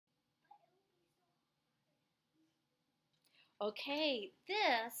Okay,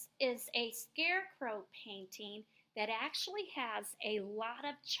 this is a scarecrow painting that actually has a lot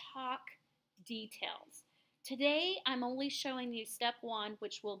of chalk details. Today I'm only showing you step one,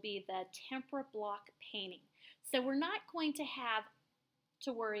 which will be the tempera block painting. So we're not going to have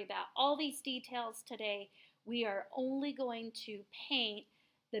to worry about all these details today. We are only going to paint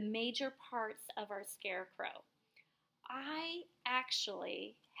the major parts of our scarecrow. I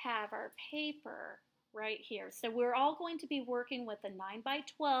actually have our paper right here. So we're all going to be working with a 9 by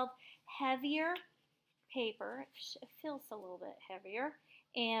 12 heavier paper. It feels a little bit heavier.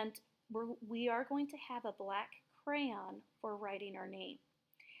 And we are going to have a black crayon for writing our name.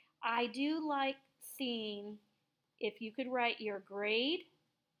 I do like seeing if you could write your grade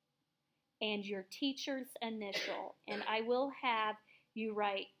and your teacher's initial. And I will have you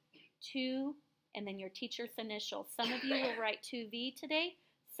write 2 and then your teacher's initial. Some of you will write 2V today.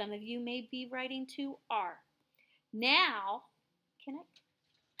 Some of you may be writing 2R. Now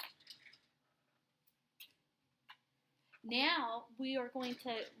we are going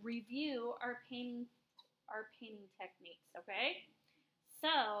to review our painting techniques, okay?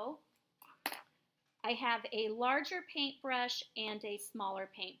 So I have a larger paintbrush and a smaller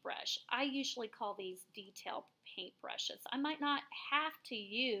paintbrush. I usually call these detail paintbrushes. I might not have to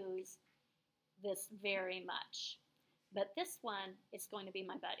use this very much, but this one is going to be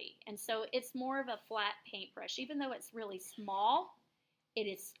my buddy. And so it's more of a flat paintbrush. Even though it's really small, it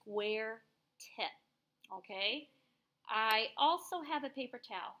is square tip, okay? I also have a paper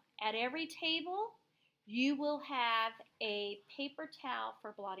towel. At every table, you will have a paper towel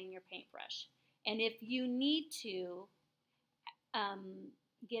for blotting your paintbrush. And if you need to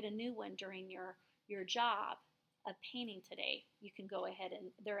get a new one during your job of painting today, you can go ahead and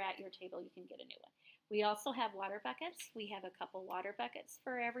they're at your table. You can get a new one. We also have water buckets. We have a couple water buckets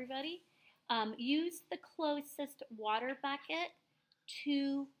for everybody. Use the closest water bucket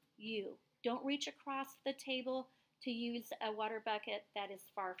to you. Don't reach across the table to use a water bucket that is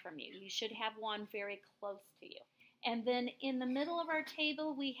far from you. You should have one very close to you. And then in the middle of our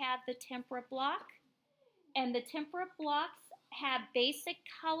table, we have the tempera block. And the tempera blocks have basic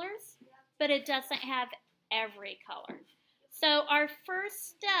colors, but it doesn't have every color. So our first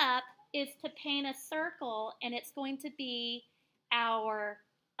step is to paint a circle, and it's going to be our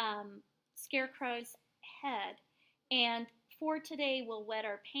scarecrow's head. And for today, we'll wet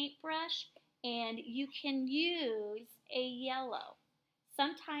our paintbrush, and you can use a yellow.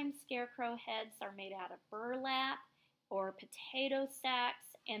 Sometimes scarecrow heads are made out of burlap or potato sacks,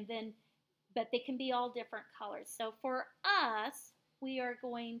 but they can be all different colors. So for us, we are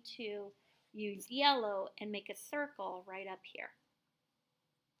going to use yellow and make a circle right up here.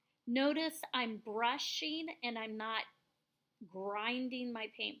 Notice I'm brushing and I'm not grinding my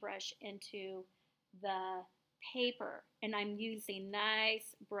paintbrush into the paper, and I'm using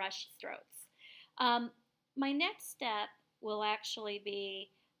nice brush strokes. My next step will actually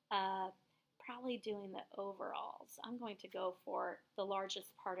be probably doing the overalls. I'm going to go for the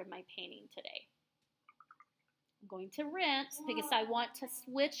largest part of my painting today. I'm going to rinse because I want to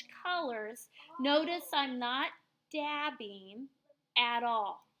switch colors. Notice I'm not dabbing at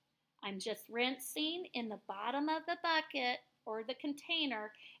all. I'm just rinsing in the bottom of the bucket or the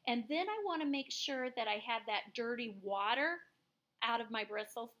container, and then I want to make sure that I have that dirty water out of my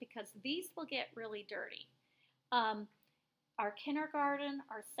bristles because these will get really dirty. Our kindergarten,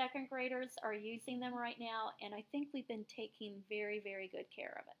 our second graders are using them right now, and I think we've been taking very, very good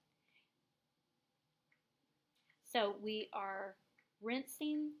care of it. So we are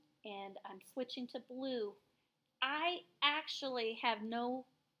rinsing, and I'm switching to blue. I actually have no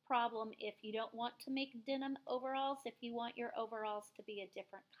problem if you don't want to make denim overalls. If you want your overalls to be a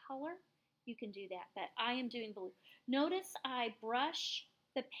different color, you can do that, but I am doing blue. Notice I brush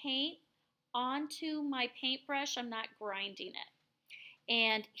the paint onto my paintbrush. I'm not grinding it.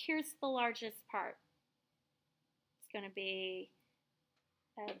 And here's the largest part. It's going to be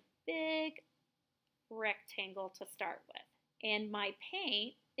a big rectangle to start with. And my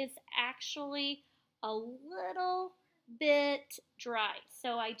paint is actually a little bit dry.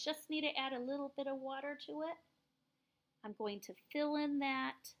 So I just need to add a little bit of water to it. I'm going to fill in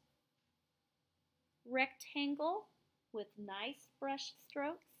that rectangle with nice brush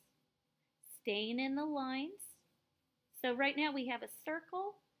strokes, staying in the lines. So right now we have a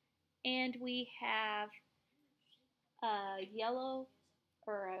circle and we have a yellow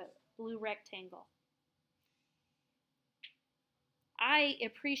or a blue rectangle. I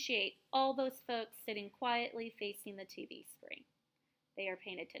appreciate all those folks sitting quietly facing the TV screen. They are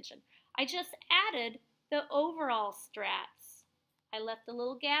paying attention. I just added the overall straps. I left a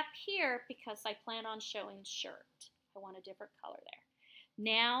little gap here because I plan on showing shirt. I want a different color there.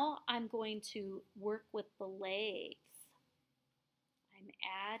 Now I'm going to work with the legs. I'm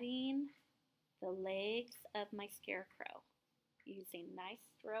adding the legs of my scarecrow using nice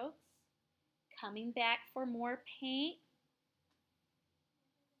strokes. Coming back for more paint.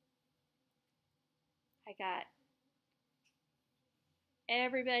 I got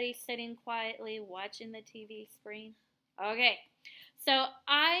everybody sitting quietly watching the TV screen. Okay, so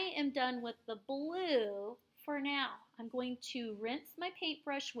I am done with the blue for now. I'm going to rinse my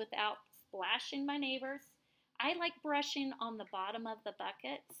paintbrush without splashing my neighbors. I like brushing on the bottom of the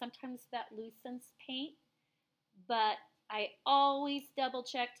bucket. Sometimes that loosens paint, but I always double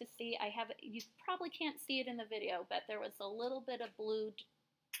check to see. You probably can't see it in the video, but there was a little bit of blue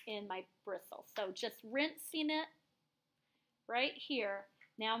in my bristle. So just rinsing it right here.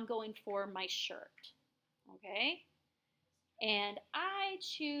 Now I'm going for my shirt, okay? And I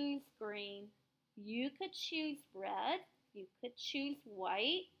choose green. You could choose red. You could choose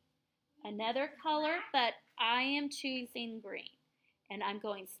white, another color, but I am choosing green. And I'm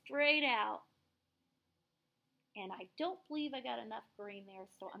going straight out. And I don't believe I got enough green there,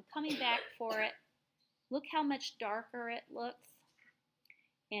 so I'm coming back for it. Look how much darker it looks.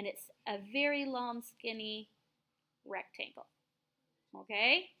 And it's a very long, skinny rectangle.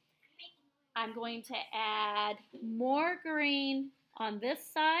 Okay? I'm going to add more green on this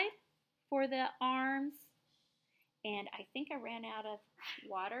side for the arms. And I think I ran out of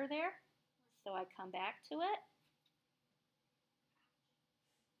water there, so I come back to it.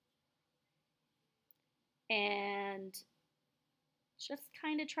 And just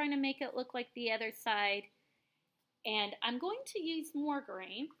kind of trying to make it look like the other side. And I'm going to use more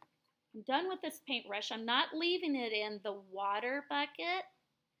green. I'm done with this paintbrush. I'm not leaving it in the water bucket.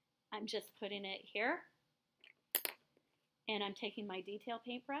 I'm just putting it here. And I'm taking my detail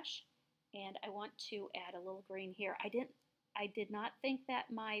paintbrush and I want to add a little green here. I did not think that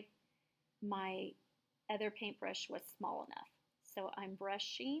my other paintbrush was small enough. So I'm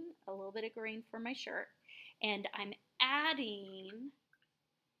brushing a little bit of green for my shirt and I'm adding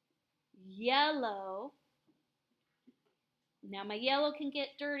yellow. Now my yellow can get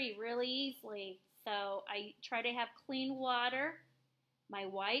dirty really easily, so I try to have clean water. My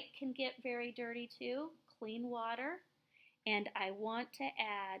white can get very dirty too, clean water. And I want to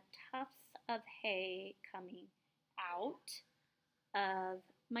add tufts of hay coming out of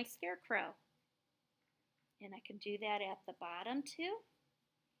my scarecrow. And I can do that at the bottom too.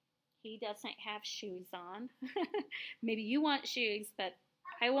 He doesn't have shoes on. Maybe you want shoes, but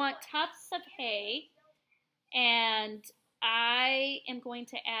I want tufts of hay. And I am going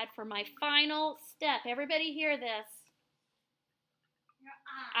to add for my final step. Everybody hear this.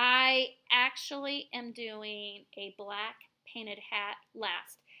 I actually am doing a black painted hat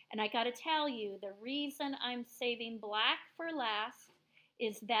last. And I got to tell you, the reason I'm saving black for last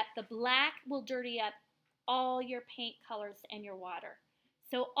is that the black will dirty up all your paint colors and your water.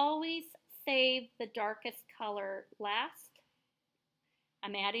 So always save the darkest color last.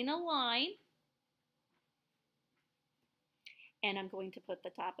 I'm adding a line. And I'm going to put the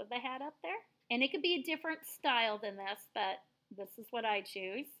top of the hat up there. And it could be a different style than this, but this is what I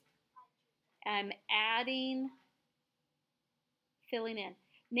choose. I'm adding, filling in.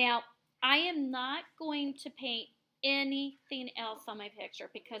 Now, I am not going to paint anything else on my picture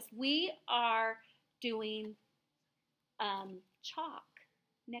because we are doing chalk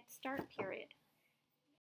next start period.